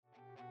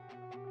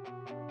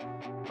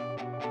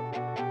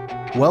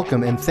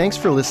Welcome and thanks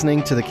for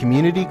listening to the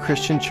Community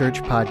Christian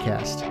Church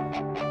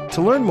podcast.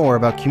 To learn more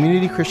about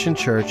Community Christian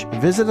Church,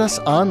 visit us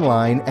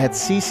online at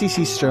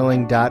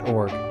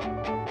cccsterling.org.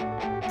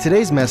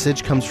 Today's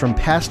message comes from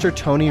Pastor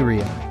Tony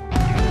Ria.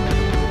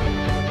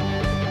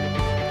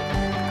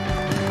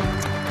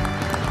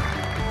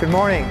 Good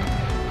morning.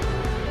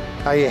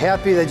 Are you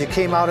happy that you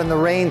came out in the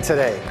rain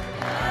today?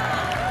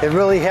 It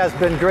really has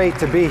been great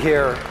to be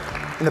here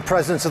in the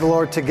presence of the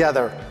Lord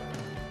together.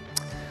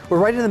 We're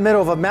right in the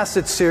middle of a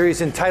message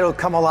series entitled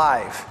Come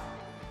Alive.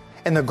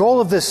 And the goal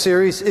of this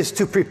series is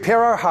to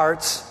prepare our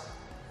hearts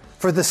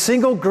for the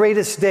single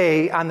greatest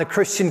day on the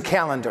Christian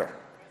calendar,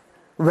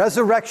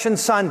 Resurrection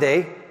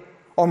Sunday,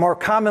 or more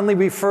commonly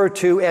referred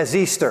to as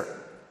Easter.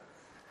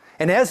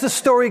 And as the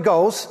story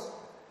goes,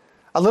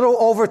 a little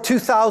over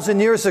 2,000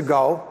 years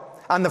ago,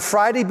 on the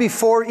Friday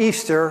before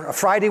Easter, a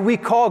Friday we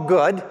call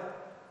Good,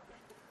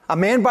 a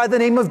man by the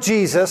name of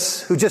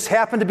Jesus, who just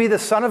happened to be the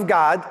Son of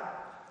God,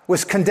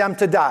 was condemned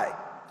to die.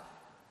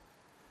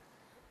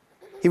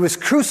 He was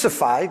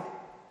crucified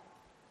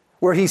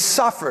where he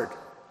suffered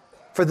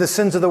for the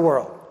sins of the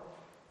world.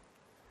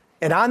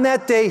 And on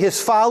that day, his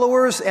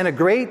followers and a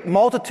great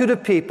multitude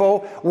of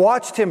people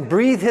watched him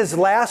breathe his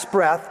last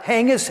breath,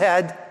 hang his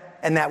head,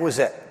 and that was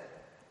it.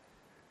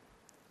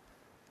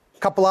 A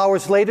couple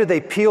hours later,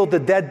 they peeled the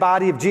dead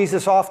body of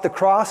Jesus off the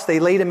cross.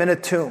 They laid him in a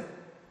tomb.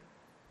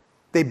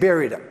 They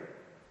buried him.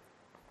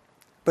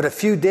 But a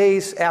few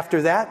days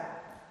after that,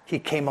 he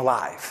came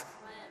alive.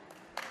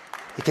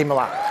 He came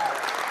alive.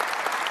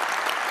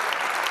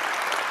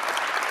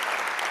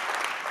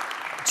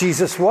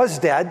 Jesus was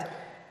dead,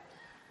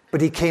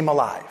 but he came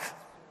alive.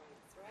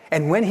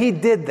 And when he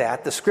did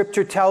that, the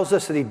scripture tells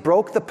us that he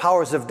broke the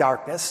powers of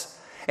darkness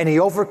and he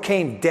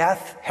overcame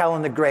death, hell,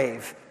 and the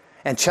grave.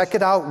 And check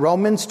it out,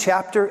 Romans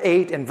chapter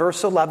 8 and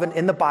verse 11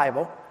 in the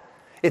Bible.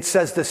 It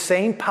says the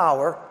same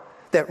power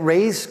that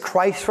raised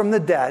Christ from the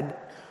dead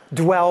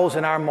dwells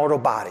in our mortal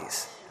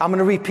bodies. I'm going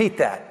to repeat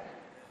that.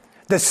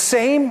 The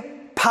same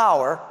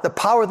power, the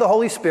power of the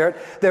Holy Spirit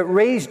that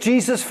raised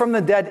Jesus from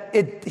the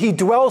dead, he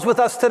dwells with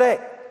us today.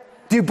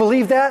 Do you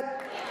believe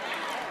that?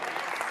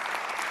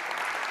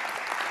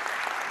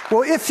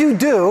 Well, if you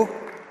do,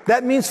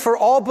 that means for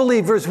all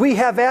believers, we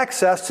have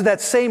access to that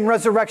same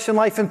resurrection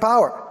life and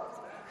power.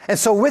 And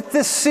so with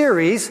this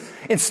series,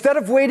 instead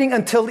of waiting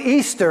until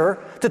Easter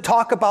to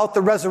talk about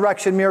the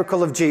resurrection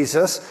miracle of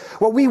Jesus,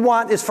 what we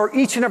want is for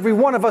each and every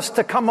one of us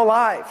to come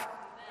alive.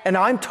 And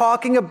I'm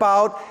talking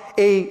about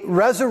a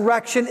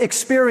resurrection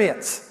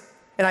experience.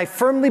 And I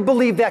firmly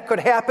believe that could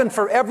happen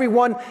for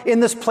everyone in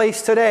this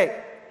place today.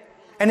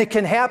 And it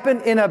can happen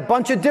in a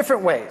bunch of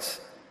different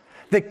ways.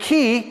 The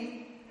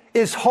key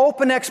is hope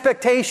and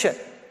expectation.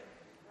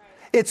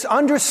 It's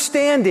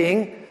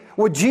understanding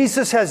what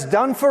Jesus has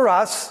done for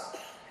us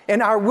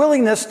and our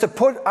willingness to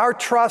put our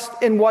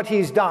trust in what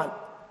he's done.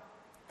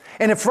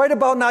 And if right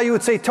about now you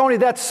would say, Tony,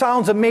 that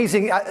sounds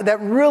amazing. That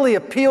really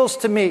appeals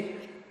to me.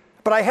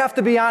 But I have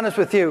to be honest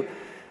with you.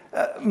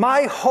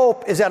 My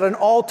hope is at an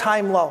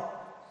all-time low.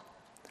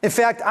 In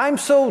fact, I'm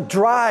so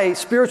dry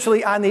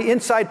spiritually on the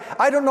inside,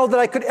 I don't know that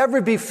I could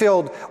ever be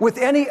filled with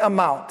any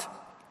amount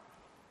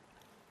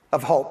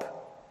of hope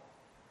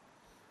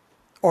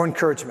or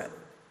encouragement.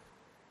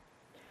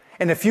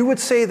 And if you would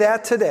say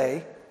that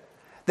today,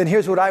 then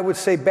here's what I would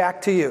say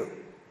back to you.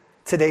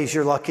 Today's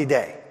your lucky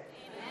day.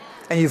 Amen.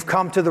 And you've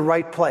come to the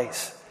right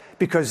place.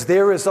 Because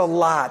there is a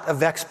lot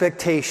of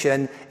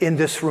expectation in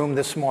this room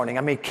this morning.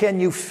 I mean, can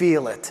you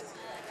feel it?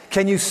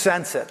 Can you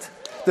sense it?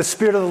 The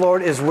Spirit of the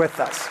Lord is with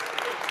us.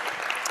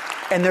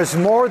 And there's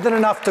more than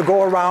enough to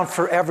go around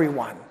for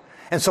everyone.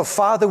 And so,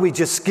 Father, we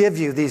just give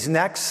you these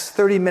next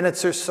 30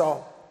 minutes or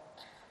so.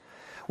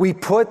 We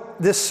put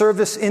this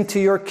service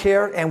into your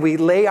care and we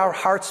lay our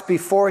hearts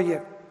before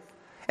you.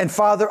 And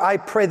Father, I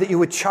pray that you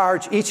would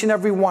charge each and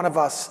every one of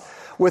us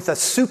with a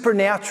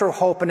supernatural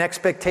hope and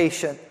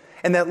expectation.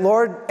 And that,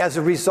 Lord, as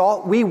a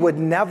result, we would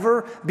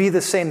never be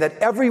the same, that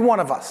every one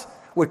of us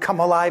would come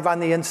alive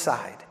on the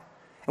inside.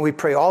 And we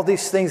pray all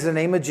these things in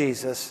the name of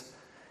Jesus.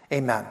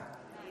 Amen.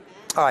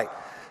 All right.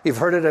 You've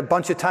heard it a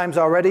bunch of times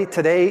already.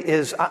 Today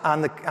is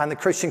on the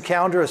Christian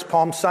calendar is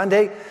Palm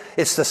Sunday.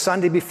 It's the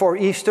Sunday before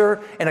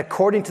Easter. And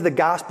according to the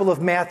Gospel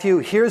of Matthew,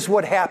 here's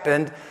what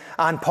happened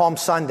on Palm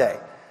Sunday.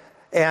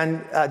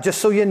 And just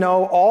so you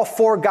know, all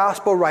four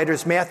gospel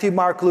writers, Matthew,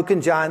 Mark, Luke,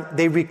 and John,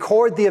 they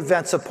record the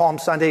events of Palm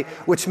Sunday,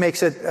 which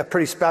makes it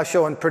pretty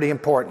special and pretty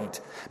important.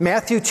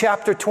 Matthew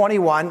chapter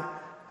 21,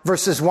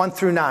 verses 1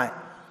 through 9.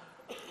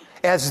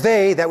 As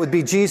they, that would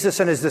be Jesus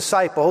and his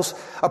disciples,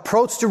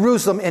 approached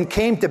Jerusalem and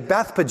came to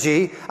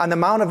Bethphage on the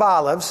Mount of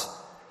Olives,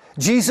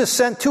 Jesus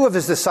sent two of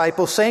his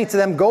disciples, saying to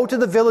them, "Go to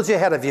the village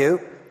ahead of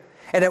you,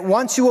 and at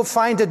once you will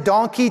find a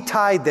donkey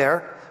tied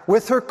there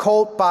with her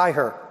colt by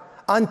her.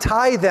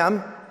 Untie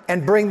them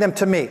and bring them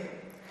to me.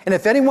 And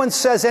if anyone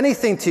says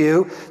anything to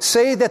you,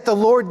 say that the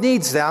Lord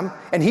needs them,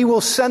 and he will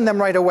send them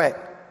right away."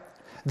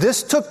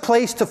 This took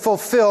place to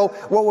fulfill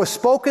what was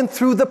spoken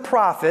through the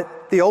prophet,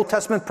 the Old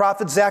Testament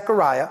prophet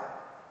Zechariah.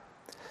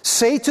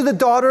 Say to the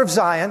daughter of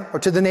Zion, or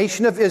to the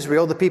nation of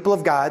Israel, the people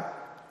of God,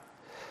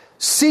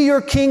 see,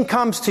 your king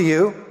comes to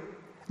you,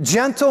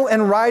 gentle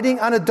and riding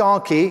on a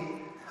donkey,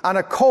 on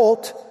a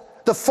colt,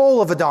 the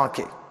foal of a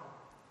donkey.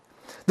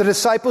 The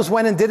disciples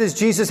went and did as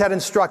Jesus had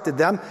instructed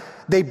them.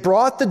 They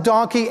brought the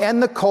donkey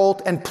and the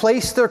colt and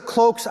placed their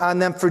cloaks on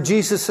them for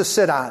Jesus to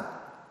sit on.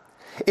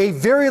 A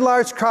very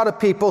large crowd of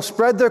people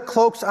spread their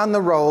cloaks on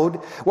the road,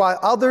 while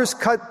others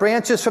cut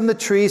branches from the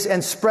trees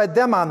and spread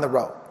them on the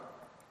road.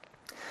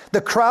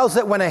 The crowds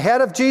that went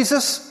ahead of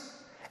Jesus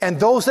and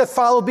those that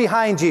followed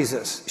behind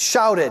Jesus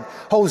shouted,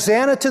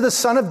 Hosanna to the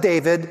Son of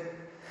David.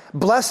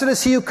 Blessed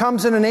is he who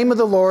comes in the name of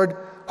the Lord.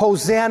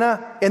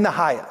 Hosanna in the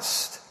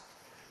highest.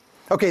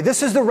 Okay,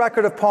 this is the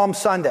record of Palm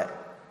Sunday.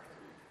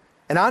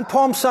 And on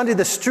Palm Sunday,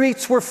 the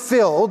streets were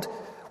filled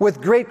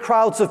with great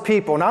crowds of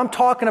people. And I'm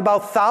talking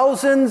about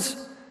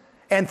thousands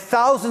and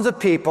thousands of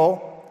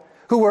people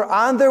who were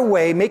on their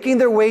way, making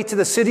their way to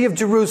the city of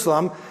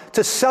Jerusalem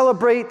to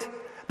celebrate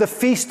the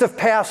Feast of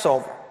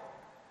Passover.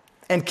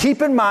 And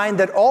keep in mind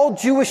that all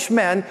Jewish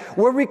men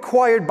were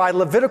required by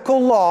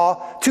Levitical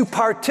law to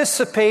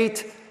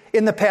participate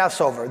in the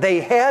Passover.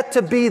 They had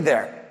to be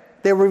there.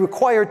 They were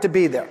required to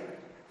be there.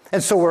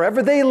 And so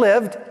wherever they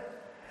lived,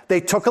 they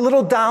took a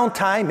little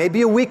downtime,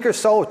 maybe a week or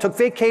so, took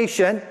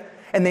vacation,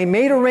 and they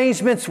made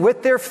arrangements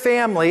with their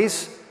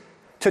families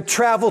to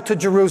travel to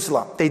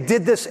Jerusalem. They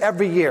did this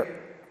every year.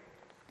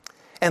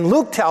 And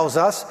Luke tells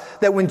us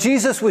that when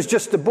Jesus was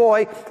just a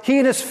boy, he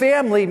and his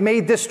family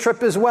made this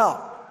trip as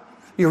well.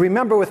 You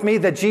remember with me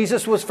that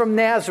Jesus was from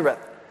Nazareth,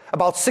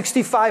 about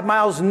 65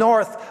 miles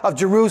north of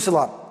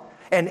Jerusalem.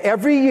 And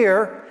every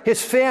year,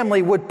 his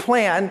family would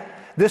plan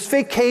this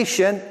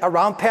vacation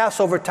around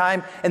Passover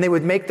time, and they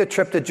would make the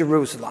trip to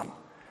Jerusalem.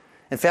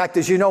 In fact,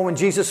 as you know, when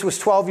Jesus was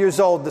 12 years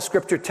old, the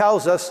scripture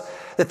tells us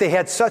that they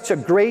had such a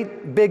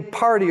great big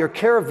party or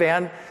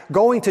caravan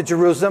going to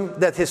Jerusalem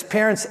that his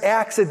parents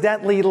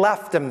accidentally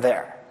left him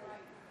there.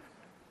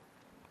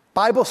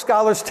 Bible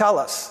scholars tell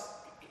us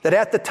that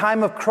at the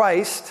time of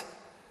Christ,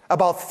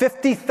 about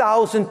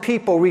 50,000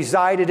 people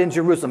resided in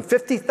Jerusalem.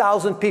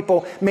 50,000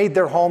 people made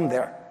their home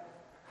there.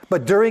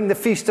 But during the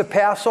Feast of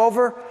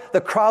Passover,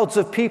 the crowds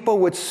of people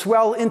would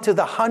swell into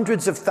the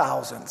hundreds of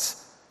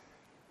thousands.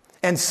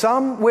 And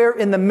somewhere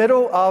in the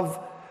middle of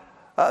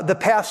the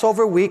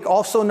Passover week,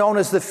 also known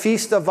as the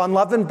Feast of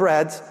Unleavened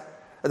Bread,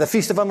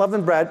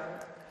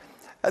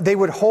 they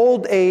would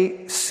hold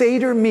a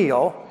Seder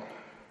meal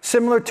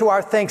similar to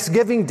our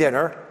Thanksgiving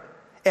dinner,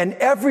 and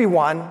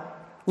everyone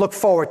looked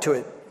forward to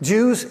it,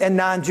 Jews and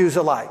non-Jews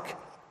alike.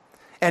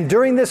 And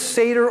during this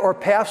Seder or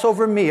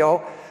Passover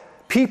meal,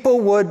 people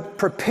would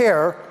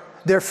prepare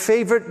their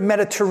favorite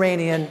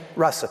Mediterranean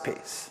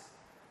recipes.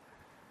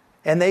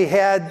 And they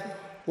had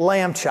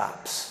lamb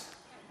chops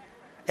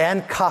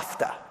and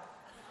kafta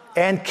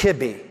and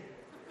kibbe.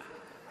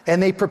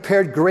 And they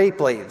prepared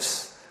grape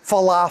leaves,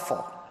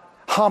 falafel,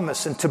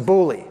 hummus, and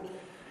tabbouleh.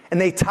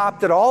 And they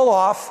topped it all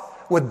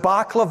off with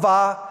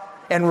baklava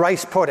and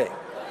rice pudding.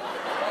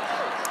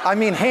 I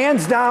mean,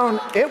 hands down,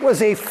 it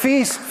was a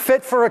feast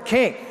fit for a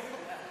king.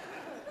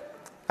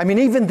 I mean,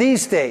 even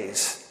these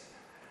days,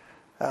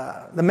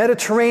 the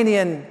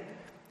Mediterranean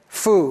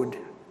food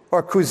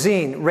or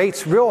cuisine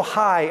rates real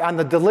high on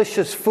the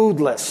delicious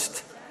food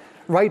list,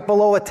 right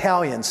below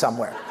Italian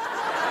somewhere.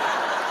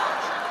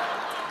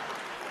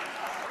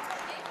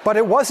 But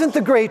it wasn't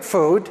the great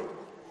food,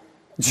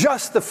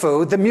 just the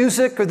food, the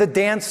music or the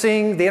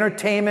dancing, the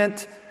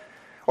entertainment,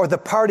 or the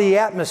party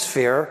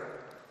atmosphere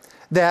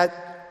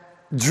that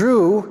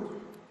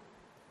drew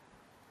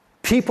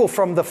people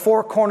from the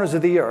four corners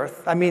of the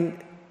earth. I mean,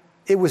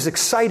 it was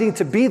exciting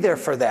to be there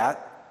for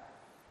that.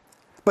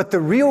 But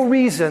the real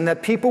reason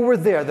that people were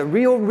there, the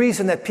real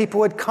reason that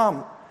people had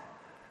come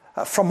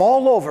from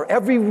all over,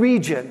 every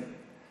region,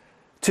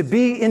 to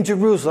be in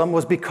Jerusalem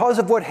was because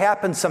of what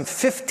happened some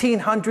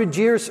 1,500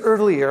 years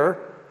earlier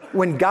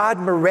when God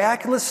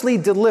miraculously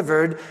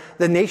delivered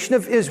the nation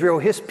of Israel,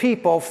 his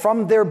people,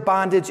 from their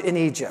bondage in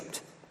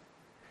Egypt.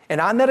 And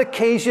on that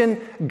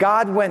occasion,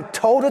 God went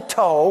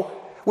toe-to-toe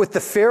with the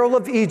Pharaoh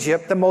of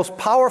Egypt, the most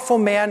powerful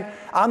man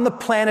on the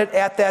planet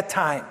at that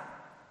time.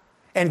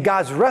 And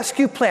God's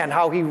rescue plan,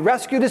 how he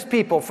rescued his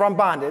people from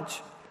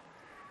bondage,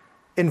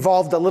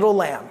 involved a little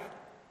lamb,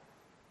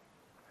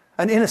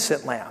 an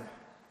innocent lamb,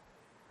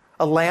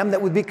 a lamb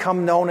that would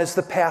become known as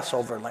the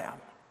Passover lamb.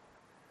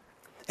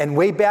 And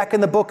way back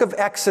in the book of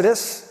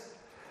Exodus,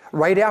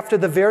 right after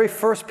the very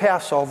first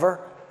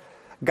Passover,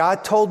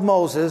 God told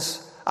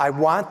Moses, I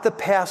want the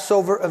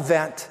Passover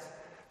event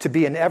to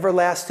be an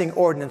everlasting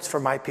ordinance for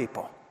my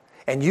people.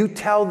 And you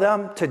tell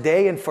them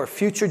today and for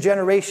future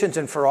generations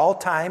and for all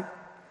time,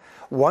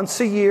 once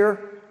a year,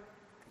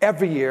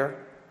 every year,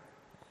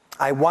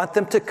 I want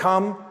them to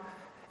come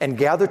and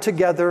gather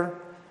together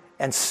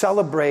and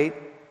celebrate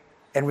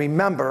and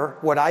remember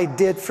what I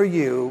did for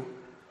you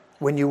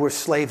when you were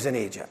slaves in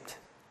Egypt.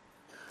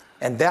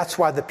 And that's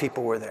why the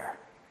people were there.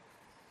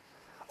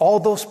 All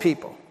those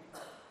people,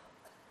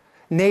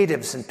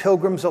 natives and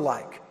pilgrims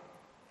alike,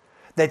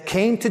 that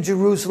came to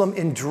Jerusalem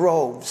in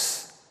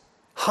droves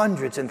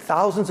Hundreds and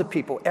thousands of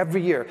people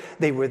every year.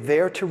 They were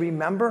there to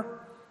remember,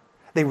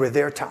 they were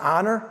there to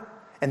honor,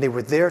 and they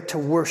were there to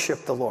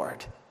worship the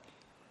Lord.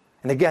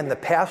 And again, the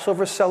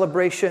Passover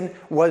celebration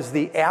was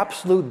the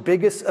absolute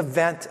biggest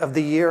event of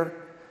the year.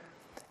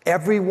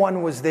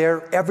 Everyone was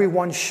there,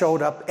 everyone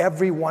showed up,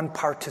 everyone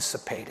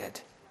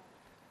participated.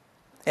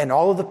 And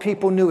all of the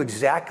people knew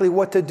exactly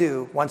what to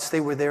do once they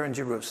were there in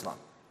Jerusalem.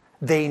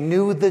 They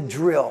knew the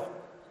drill.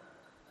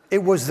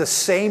 It was the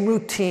same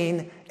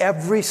routine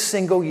every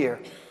single year.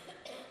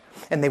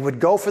 And they would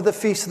go for the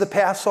Feast of the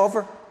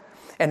Passover,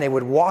 and they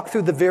would walk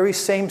through the very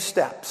same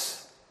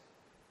steps.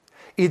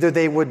 Either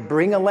they would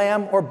bring a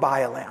lamb or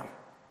buy a lamb.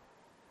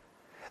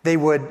 They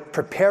would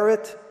prepare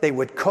it, they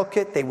would cook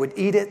it, they would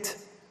eat it.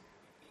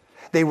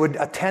 They would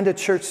attend a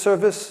church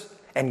service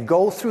and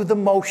go through the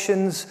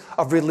motions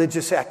of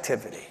religious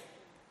activity.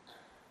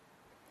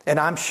 And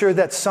I'm sure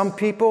that some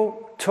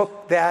people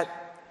took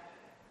that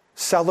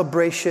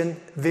celebration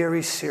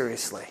very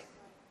seriously.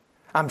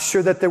 I'm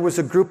sure that there was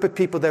a group of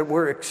people that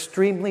were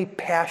extremely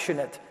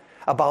passionate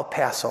about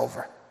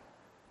Passover.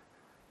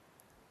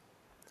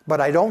 But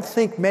I don't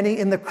think many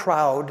in the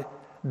crowd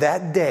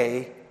that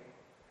day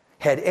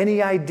had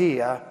any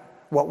idea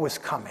what was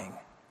coming.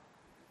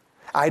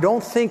 I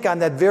don't think on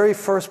that very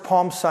first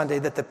Palm Sunday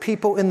that the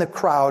people in the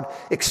crowd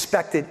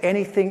expected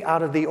anything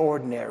out of the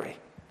ordinary.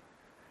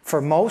 For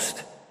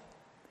most,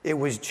 it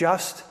was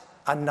just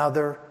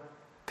another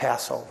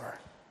Passover.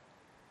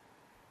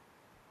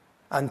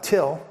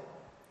 Until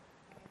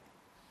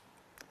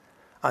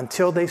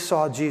they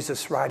saw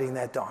Jesus riding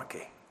that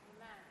donkey.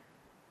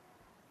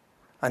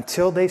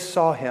 Until they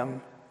saw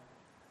him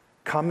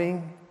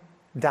coming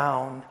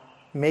down,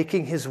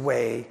 making his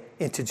way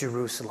into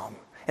Jerusalem.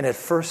 And at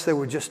first there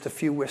were just a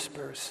few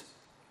whispers.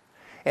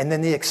 And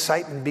then the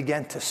excitement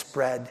began to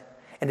spread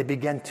and it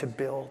began to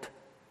build.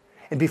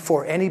 And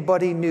before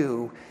anybody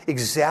knew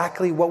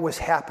exactly what was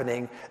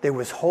happening, there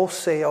was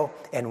wholesale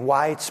and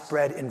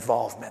widespread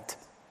involvement.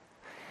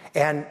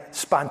 And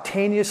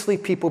spontaneously,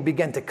 people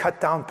began to cut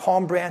down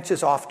palm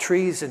branches off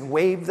trees and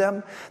wave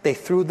them. They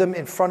threw them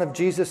in front of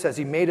Jesus as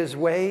he made his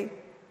way.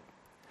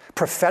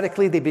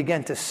 Prophetically, they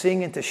began to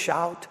sing and to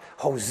shout,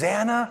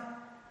 Hosanna,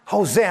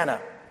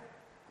 Hosanna.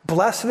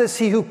 Blessed is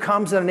he who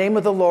comes in the name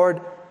of the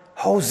Lord,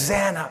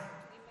 Hosanna. Amen.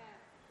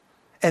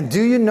 And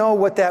do you know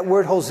what that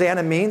word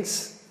Hosanna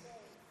means?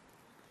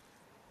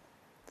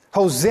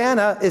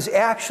 Hosanna is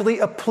actually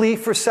a plea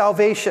for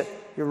salvation.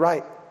 You're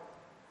right.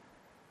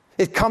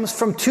 It comes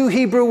from two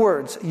Hebrew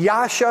words,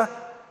 Yasha,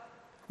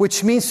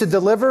 which means to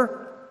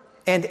deliver,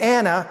 and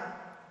Anna,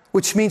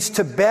 which means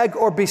to beg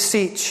or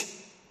beseech.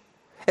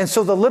 And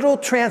so the literal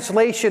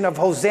translation of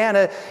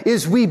Hosanna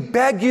is, we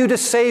beg you to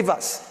save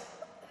us.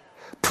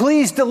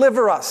 Please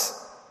deliver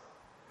us.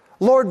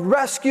 Lord,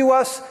 rescue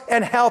us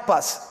and help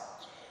us.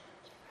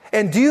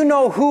 And do you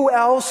know who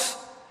else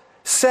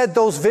said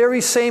those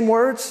very same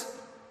words?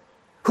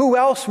 Who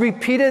else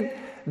repeated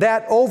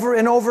that over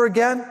and over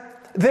again?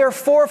 Their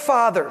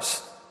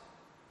forefathers.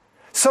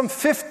 Some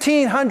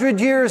 1,500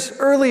 years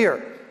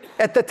earlier,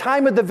 at the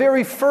time of the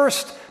very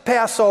first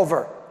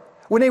Passover,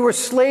 when they were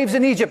slaves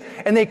in Egypt,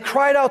 and they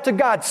cried out to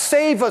God,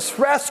 save us,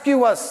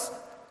 rescue us,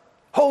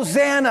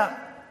 Hosanna.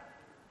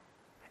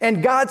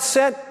 And God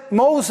sent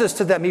Moses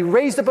to them. He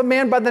raised up a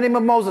man by the name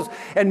of Moses,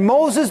 and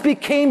Moses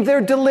became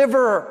their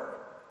deliverer.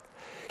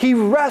 He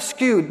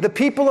rescued the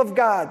people of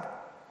God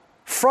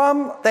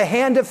from the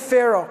hand of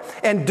Pharaoh.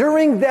 And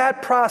during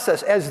that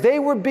process, as they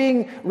were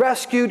being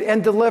rescued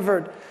and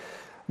delivered,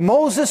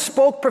 Moses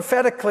spoke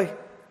prophetically.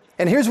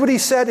 And here's what he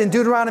said in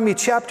Deuteronomy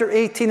chapter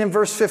 18 and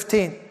verse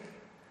 15.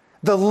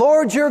 The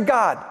Lord your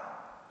God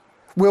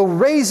will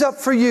raise up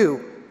for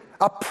you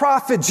a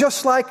prophet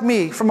just like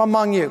me from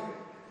among you.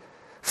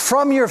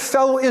 From your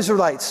fellow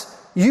Israelites,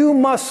 you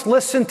must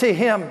listen to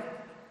him.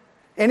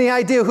 Any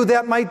idea who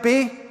that might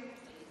be?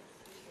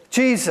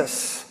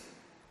 Jesus.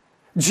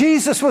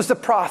 Jesus was the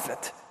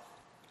prophet.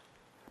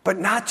 But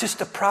not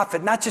just a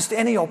prophet, not just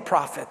any old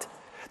prophet.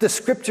 The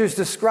scriptures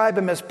describe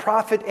him as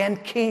prophet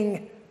and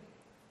king.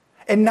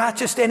 And not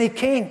just any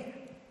king.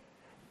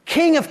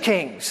 King of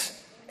kings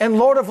and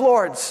Lord of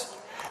lords.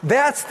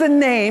 That's the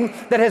name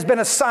that has been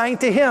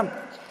assigned to him.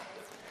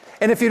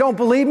 And if you don't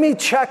believe me,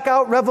 check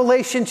out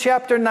Revelation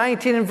chapter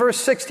 19 and verse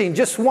 16.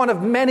 Just one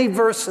of many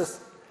verses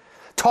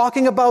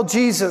talking about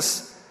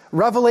Jesus.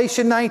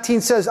 Revelation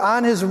 19 says,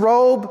 on his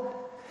robe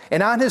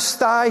and on his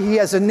thigh he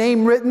has a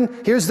name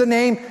written. Here's the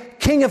name,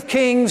 King of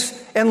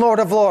Kings and Lord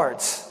of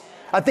Lords.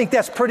 I think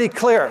that's pretty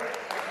clear.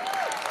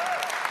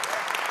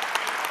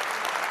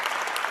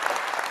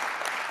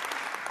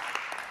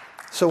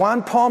 So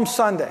on Palm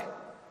Sunday,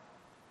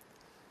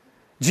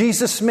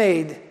 Jesus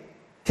made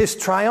his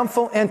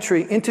triumphal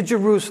entry into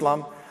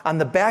Jerusalem on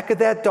the back of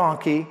that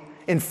donkey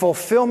in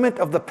fulfillment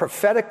of the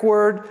prophetic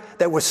word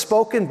that was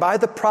spoken by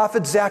the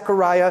prophet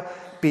Zechariah,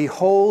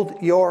 behold,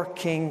 your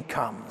king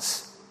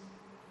comes.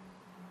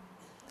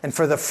 And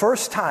for the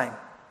first time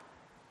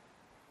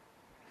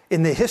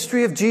in the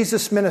history of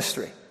Jesus'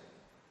 ministry,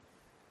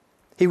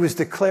 he was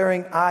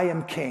declaring, I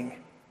am king.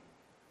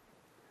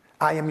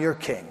 I am your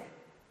king.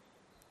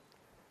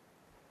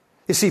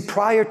 You see,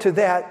 prior to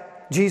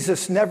that,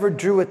 Jesus never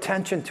drew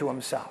attention to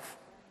himself.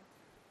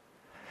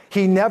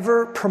 He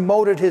never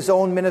promoted his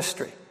own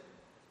ministry.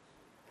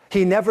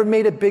 He never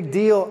made a big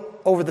deal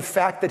over the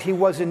fact that he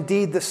was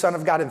indeed the Son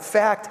of God. In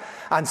fact,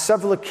 on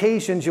several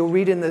occasions, you'll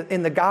read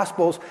in the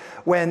Gospels,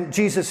 when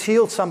Jesus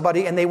healed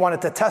somebody and they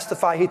wanted to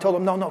testify, he told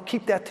them, no,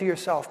 keep that to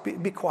yourself.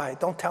 Be quiet.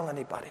 Don't tell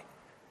anybody.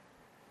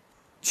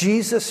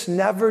 Jesus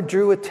never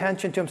drew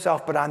attention to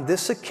himself, but on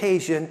this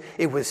occasion,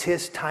 it was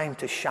his time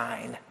to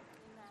shine.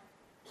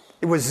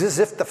 It was as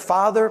if the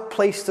Father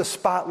placed the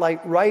spotlight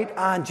right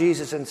on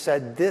Jesus and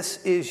said,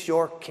 this is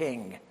your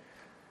king.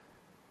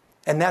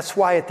 And that's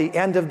why at the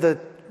end of the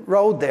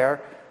road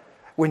there,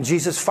 when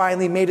Jesus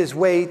finally made his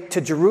way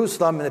to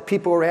Jerusalem and the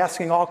people were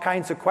asking all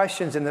kinds of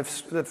questions and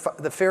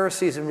the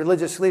Pharisees and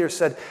religious leaders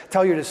said,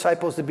 tell your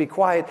disciples to be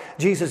quiet,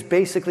 Jesus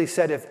basically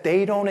said, if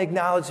they don't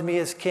acknowledge me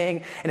as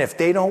king and if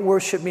they don't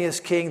worship me as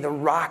king, the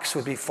rocks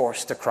would be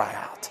forced to cry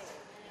out.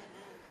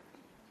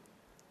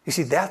 You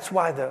see, that's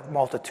why the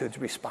multitudes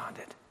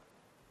responded.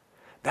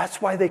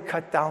 That's why they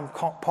cut down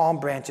palm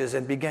branches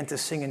and began to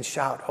sing and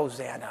shout,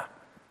 Hosanna.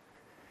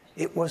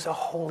 It was a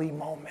holy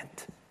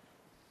moment.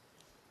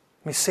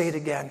 Let me say it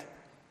again.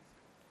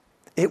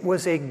 It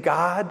was a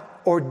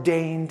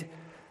God-ordained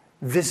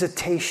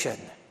visitation,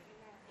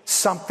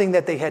 something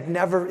that they had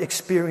never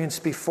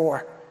experienced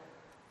before.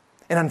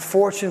 And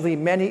unfortunately,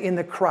 many in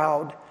the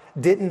crowd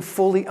didn't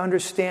fully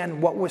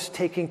understand what was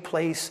taking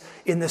place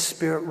in the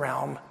spirit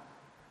realm.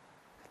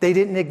 They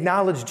didn't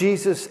acknowledge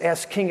Jesus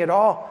as king at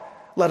all,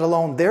 let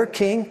alone their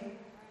king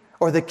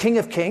or the King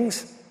of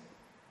Kings.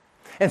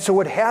 And so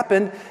what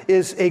happened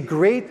is a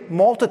great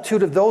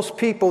multitude of those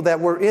people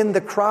that were in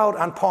the crowd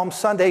on Palm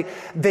Sunday,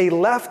 they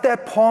left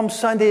that Palm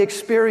Sunday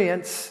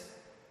experience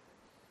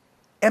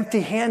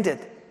empty-handed.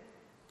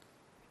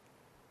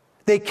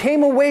 They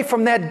came away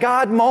from that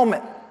God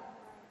moment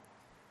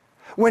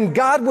when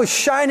God was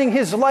shining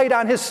his light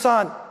on his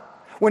Son,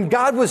 when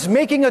God was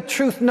making a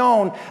truth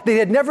known they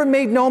had never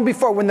made known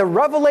before, when the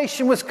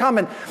revelation was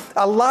coming.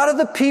 A lot of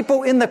the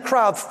people in the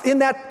crowd, in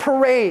that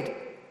parade,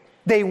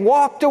 they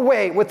walked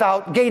away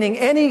without gaining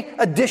any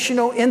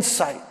additional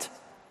insight.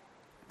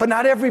 But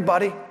not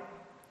everybody.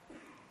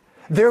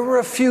 There were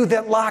a few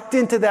that locked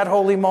into that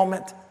holy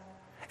moment,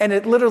 and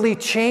it literally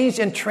changed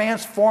and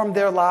transformed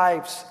their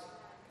lives.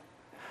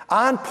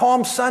 On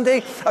Palm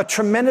Sunday, a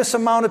tremendous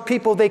amount of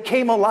people, they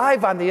came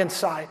alive on the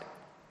inside.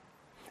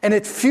 And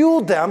it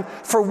fueled them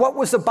for what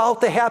was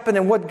about to happen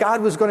and what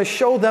God was going to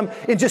show them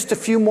in just a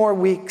few more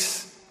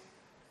weeks.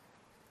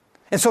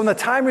 And so in the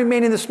time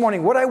remaining this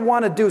morning, what I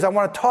want to do is I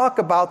want to talk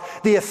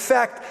about the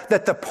effect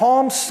that the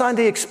Palm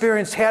Sunday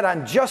experience had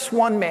on just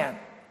one man,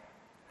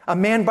 a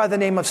man by the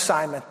name of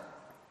Simon.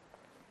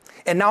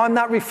 And now I'm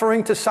not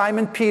referring to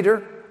Simon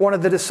Peter, one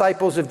of the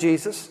disciples of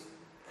Jesus.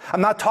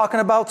 I'm not talking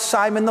about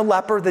Simon the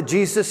leper that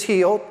Jesus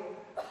healed.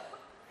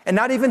 And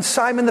not even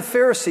Simon the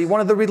Pharisee, one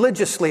of the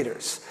religious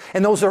leaders.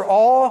 And those are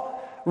all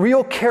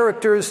real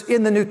characters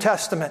in the New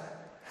Testament.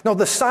 No,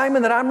 the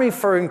Simon that I'm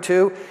referring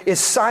to is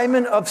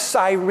Simon of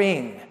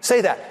Cyrene.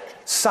 Say that.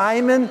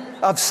 Simon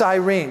of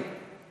Cyrene.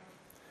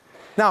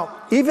 Now,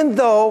 even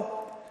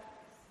though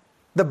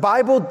the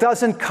Bible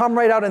doesn't come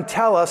right out and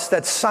tell us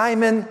that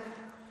Simon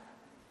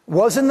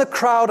was in the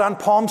crowd on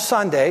Palm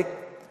Sunday,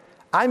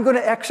 I'm going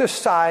to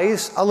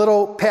exercise a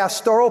little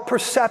pastoral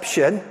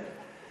perception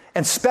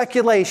and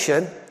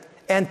speculation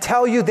and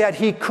tell you that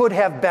he could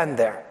have been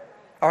there.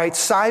 All right,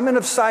 Simon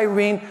of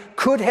Cyrene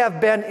could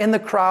have been in the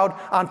crowd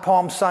on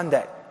Palm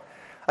Sunday.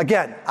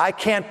 Again, I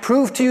can't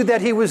prove to you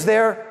that he was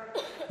there.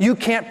 You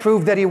can't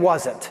prove that he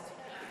wasn't.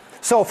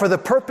 So for the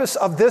purpose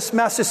of this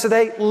message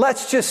today,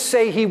 let's just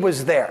say he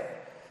was there.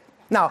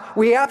 Now,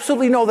 we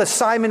absolutely know that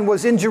Simon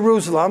was in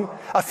Jerusalem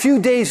a few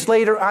days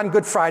later on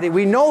Good Friday.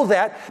 We know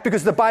that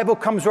because the Bible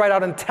comes right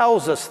out and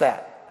tells us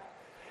that.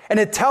 And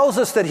it tells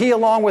us that he,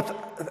 along with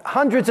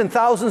hundreds and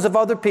thousands of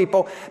other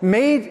people,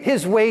 made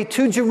his way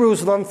to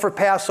Jerusalem for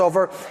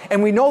Passover.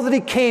 And we know that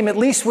he came at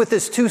least with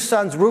his two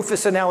sons,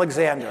 Rufus and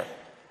Alexander.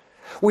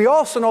 We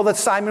also know that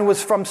Simon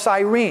was from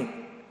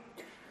Cyrene,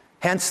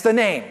 hence the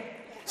name,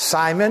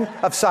 Simon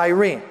of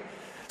Cyrene.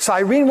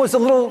 Cyrene was a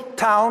little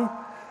town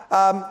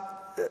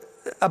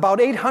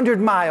about 800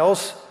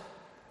 miles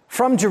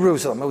from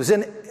Jerusalem. It was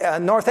in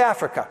North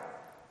Africa.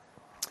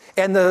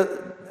 And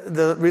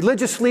the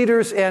religious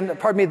leaders and,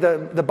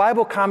 the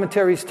Bible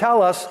commentaries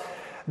tell us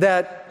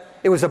that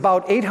it was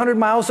about 800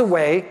 miles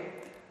away,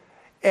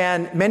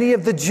 and many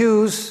of the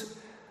Jews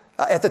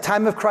at the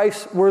time of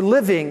Christ were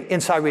living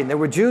in Cyrene. There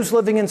were Jews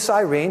living in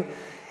Cyrene,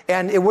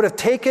 and it would have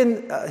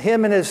taken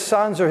him and his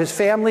sons or his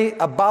family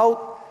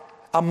about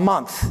a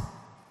month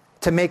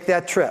to make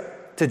that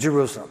trip to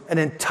Jerusalem, an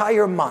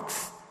entire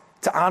month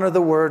to honor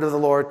the word of the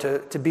Lord,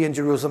 to be in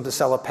Jerusalem to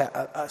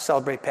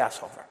celebrate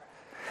Passover.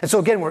 And so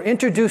again, we're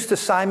introduced to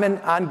Simon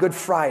on Good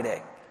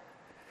Friday.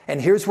 And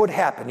here's what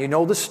happened. You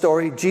know the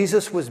story.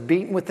 Jesus was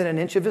beaten within an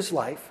inch of his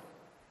life.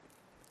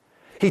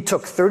 He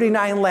took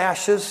 39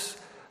 lashes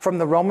from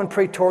the Roman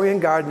Praetorian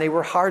Guard, and they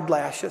were hard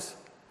lashes.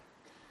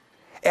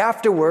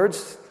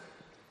 Afterwards,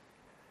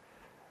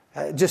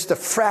 just a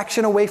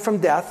fraction away from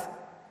death,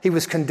 he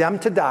was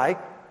condemned to die,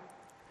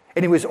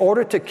 and he was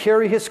ordered to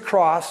carry his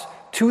cross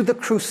to the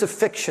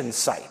crucifixion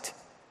site.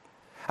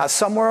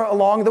 Somewhere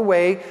along the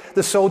way,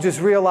 the soldiers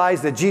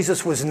realized that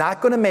Jesus was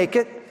not going to make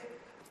it,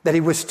 that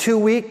he was too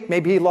weak,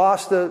 maybe he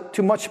lost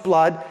too much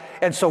blood,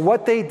 and so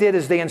what they did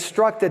is they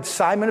instructed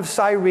Simon of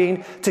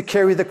Cyrene to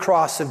carry the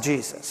cross of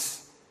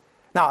Jesus.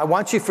 Now, I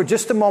want you for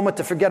just a moment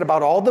to forget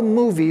about all the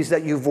movies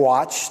that you've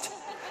watched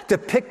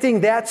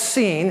depicting that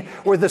scene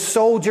where the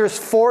soldiers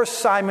forced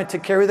Simon to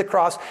carry the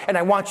cross, and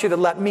I want you to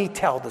let me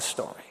tell the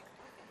story.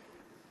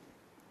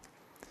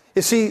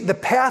 You see, the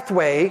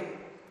pathway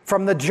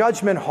from the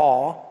judgment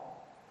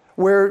hall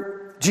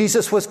where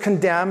Jesus was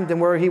condemned and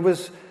where he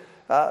was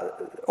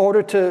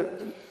ordered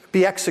to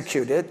be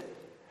executed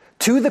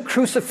to the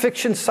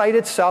crucifixion site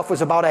itself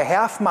was about a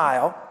half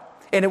mile,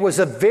 and it was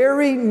a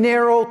very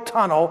narrow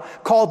tunnel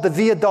called the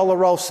Via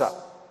Dolorosa.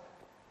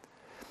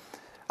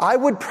 I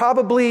would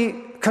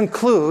probably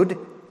conclude,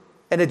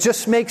 and it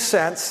just makes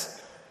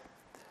sense,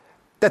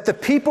 that the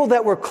people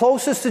that were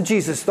closest to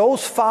Jesus,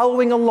 those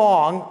following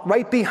along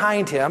right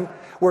behind him,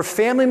 were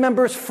family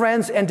members,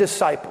 friends, and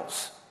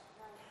disciples.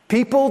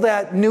 People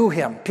that knew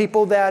him,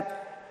 people that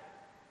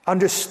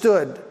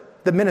understood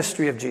the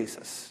ministry of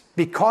Jesus.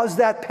 Because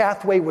that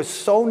pathway was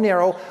so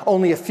narrow,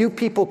 only a few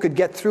people could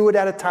get through it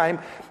at a time,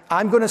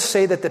 I'm going to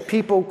say that the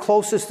people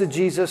closest to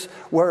Jesus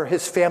were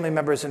his family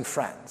members and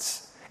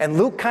friends. And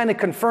Luke kind of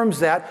confirms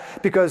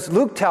that because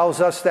Luke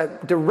tells us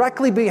that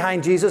directly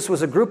behind Jesus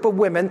was a group of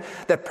women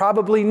that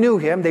probably knew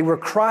him. They were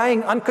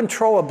crying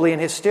uncontrollably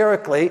and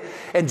hysterically.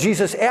 And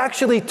Jesus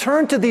actually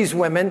turned to these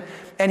women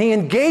and he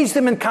engaged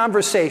them in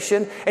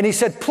conversation. And he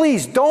said,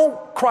 please don't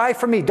cry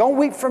for me. Don't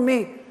weep for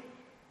me.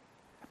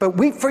 But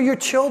weep for your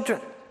children.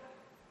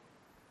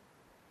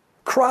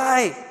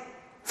 Cry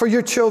for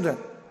your children.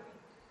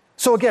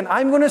 So again,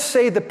 I'm going to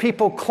say the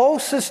people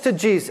closest to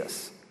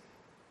Jesus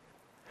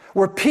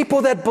were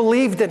people that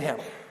believed in him,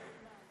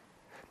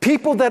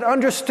 people that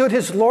understood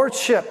his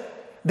lordship.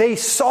 They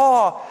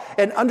saw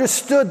and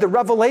understood the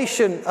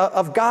revelation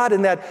of God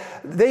and that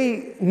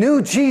they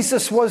knew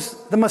Jesus was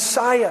the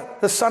Messiah,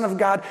 the Son of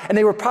God, and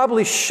they were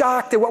probably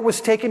shocked at what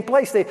was taking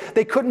place.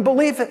 They couldn't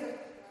believe it.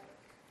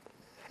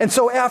 And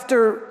so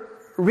after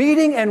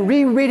reading and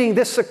rereading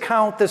this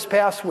account this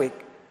past week,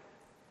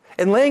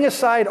 and laying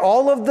aside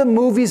all of the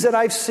movies that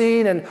I've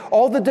seen and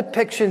all the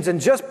depictions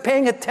and just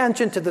paying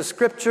attention to the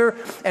scripture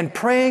and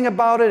praying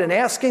about it and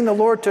asking the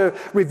Lord to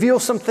reveal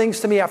some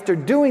things to me, after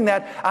doing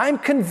that, I'm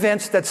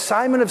convinced that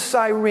Simon of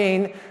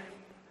Cyrene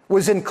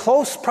was in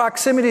close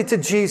proximity to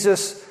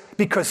Jesus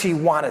because he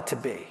wanted to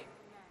be.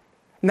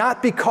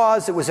 Not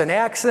because it was an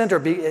accident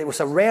or it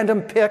was a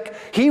random pick.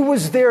 He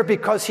was there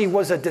because he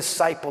was a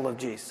disciple of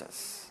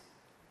Jesus.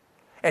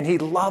 And he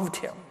loved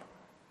him.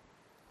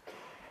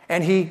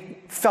 And he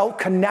felt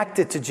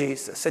connected to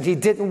Jesus. And he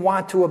didn't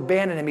want to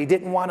abandon him. He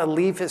didn't want to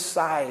leave his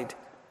side.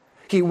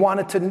 He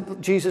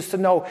wanted Jesus to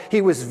know he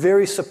was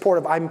very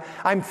supportive.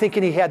 I'm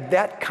thinking he had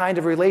that kind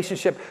of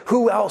relationship.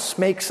 Who else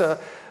makes a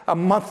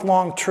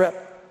month-long trip,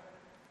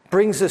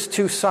 brings his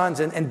two sons,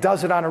 and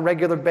does it on a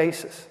regular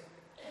basis?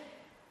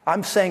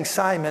 I'm saying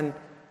Simon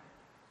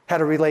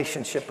had a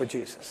relationship with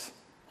Jesus.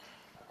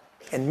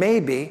 And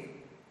maybe,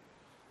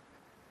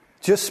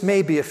 just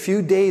maybe a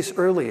few days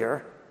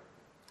earlier,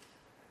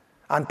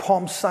 on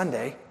Palm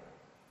Sunday,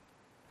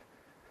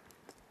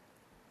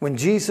 when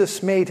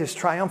Jesus made his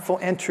triumphal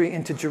entry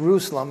into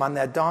Jerusalem on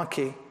that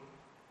donkey,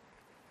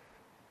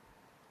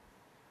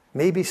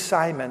 maybe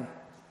Simon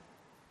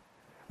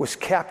was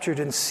captured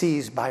and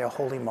seized by a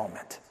holy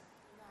moment.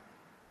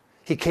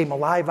 He came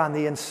alive on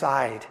the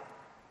inside,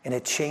 and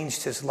it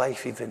changed his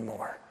life even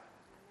more.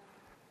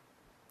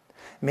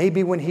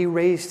 Maybe when he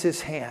raised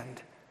his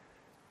hand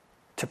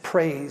to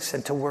praise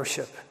and to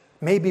worship,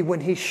 maybe when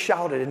he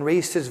shouted and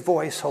raised his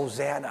voice,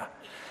 Hosanna,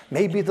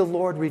 maybe the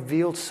Lord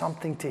revealed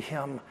something to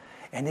him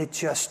and it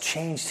just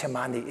changed him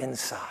on the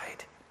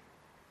inside.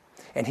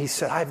 And he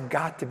said, I've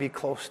got to be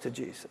close to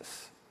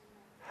Jesus.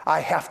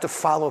 I have to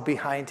follow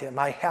behind him.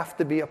 I have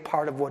to be a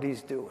part of what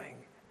he's doing.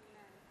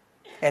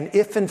 And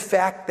if in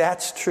fact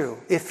that's true,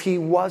 if he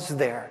was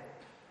there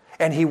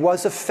and he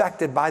was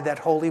affected by that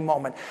holy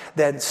moment,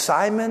 then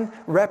Simon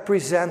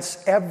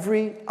represents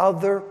every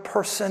other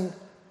person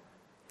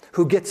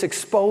who gets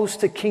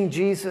exposed to King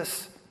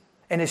Jesus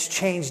and is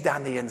changed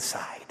on the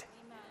inside.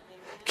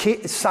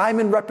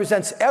 Simon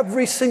represents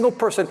every single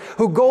person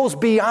who goes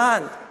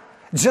beyond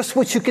just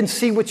what you can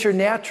see with your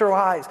natural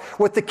eyes,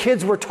 what the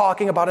kids were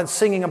talking about and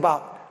singing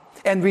about,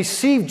 and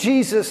receive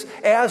Jesus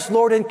as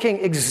Lord and King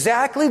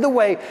exactly the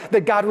way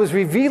that God was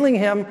revealing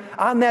him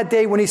on that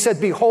day when he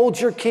said, behold,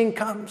 your King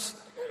comes.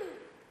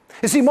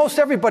 You see, most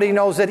everybody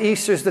knows that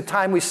Easter is the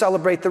time we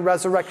celebrate the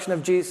resurrection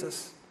of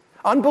Jesus.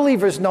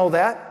 Unbelievers know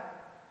that.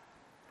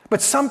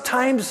 But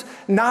sometimes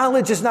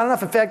knowledge is not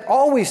enough. In fact,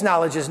 always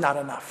knowledge is not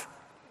enough.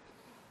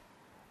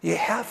 You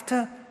have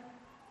to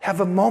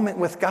have a moment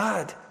with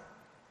God.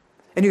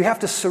 And you have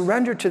to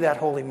surrender to that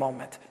holy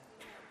moment.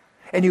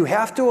 And you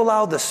have to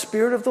allow the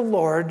Spirit of the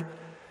Lord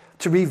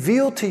to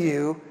reveal to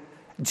you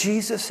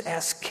Jesus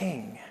as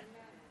King,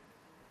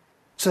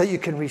 so that you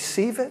can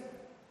receive it,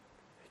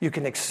 you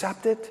can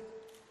accept it,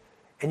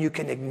 and you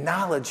can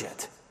acknowledge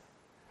it,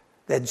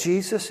 that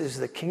Jesus is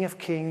the King of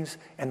Kings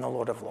and the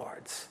Lord of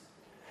Lords.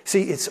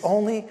 See, it's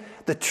only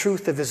the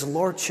truth of his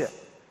lordship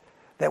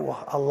that will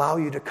allow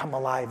you to come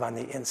alive on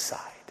the inside.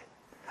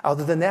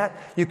 Other than that,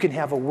 you can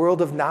have a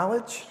world of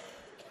knowledge.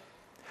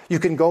 You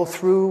can go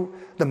through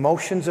the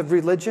motions of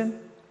religion.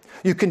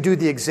 You can do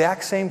the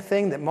exact same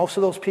thing that most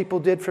of those people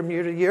did from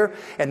year to year,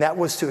 and that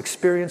was to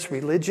experience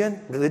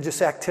religion,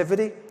 religious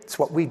activity. It's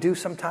what we do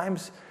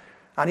sometimes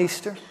on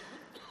Easter.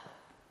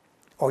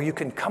 Or you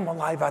can come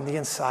alive on the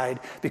inside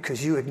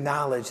because you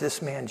acknowledge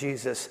this man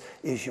Jesus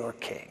is your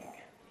King.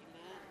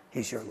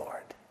 He's your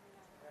Lord.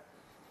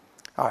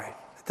 All right,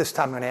 at this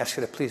time I'm going to ask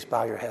you to please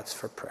bow your heads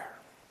for prayer.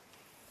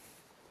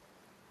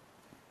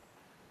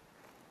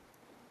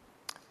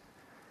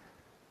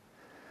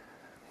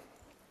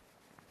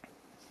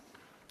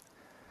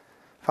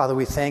 Father,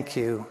 we thank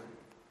you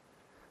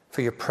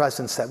for your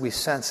presence that we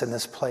sense in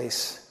this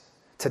place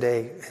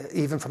today.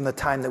 Even from the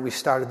time that we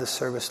started the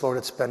service, Lord,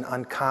 it's been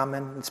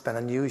uncommon, it's been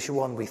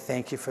unusual, and we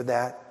thank you for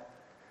that.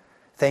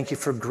 Thank you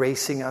for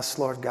gracing us,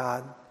 Lord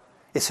God.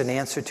 It's an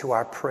answer to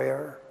our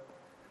prayer.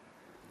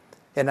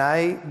 And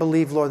I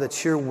believe, Lord,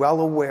 that you're well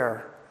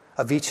aware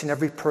of each and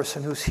every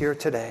person who's here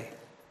today,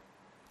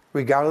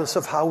 regardless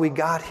of how we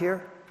got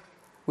here,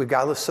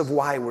 regardless of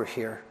why we're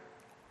here.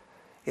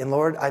 And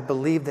Lord, I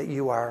believe that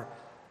you are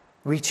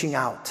reaching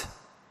out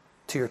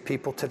to your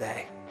people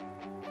today.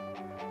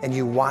 And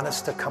you want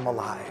us to come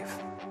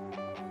alive.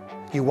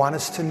 You want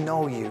us to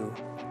know you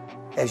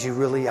as you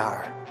really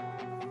are.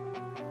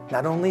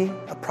 Not only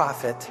a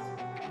prophet,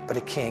 but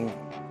a king.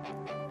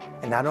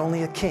 And not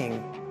only a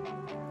king,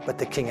 but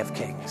the King of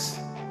Kings.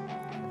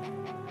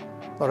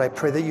 Lord, I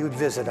pray that you would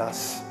visit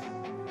us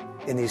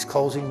in these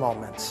closing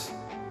moments.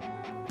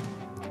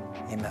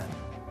 Amen.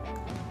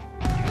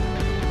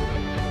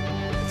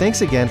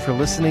 Thanks again for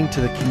listening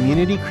to the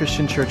Community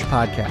Christian Church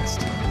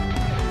podcast.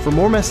 For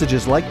more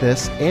messages like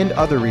this and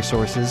other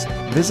resources,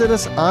 visit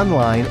us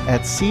online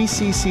at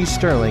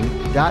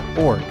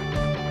cccsterling.org.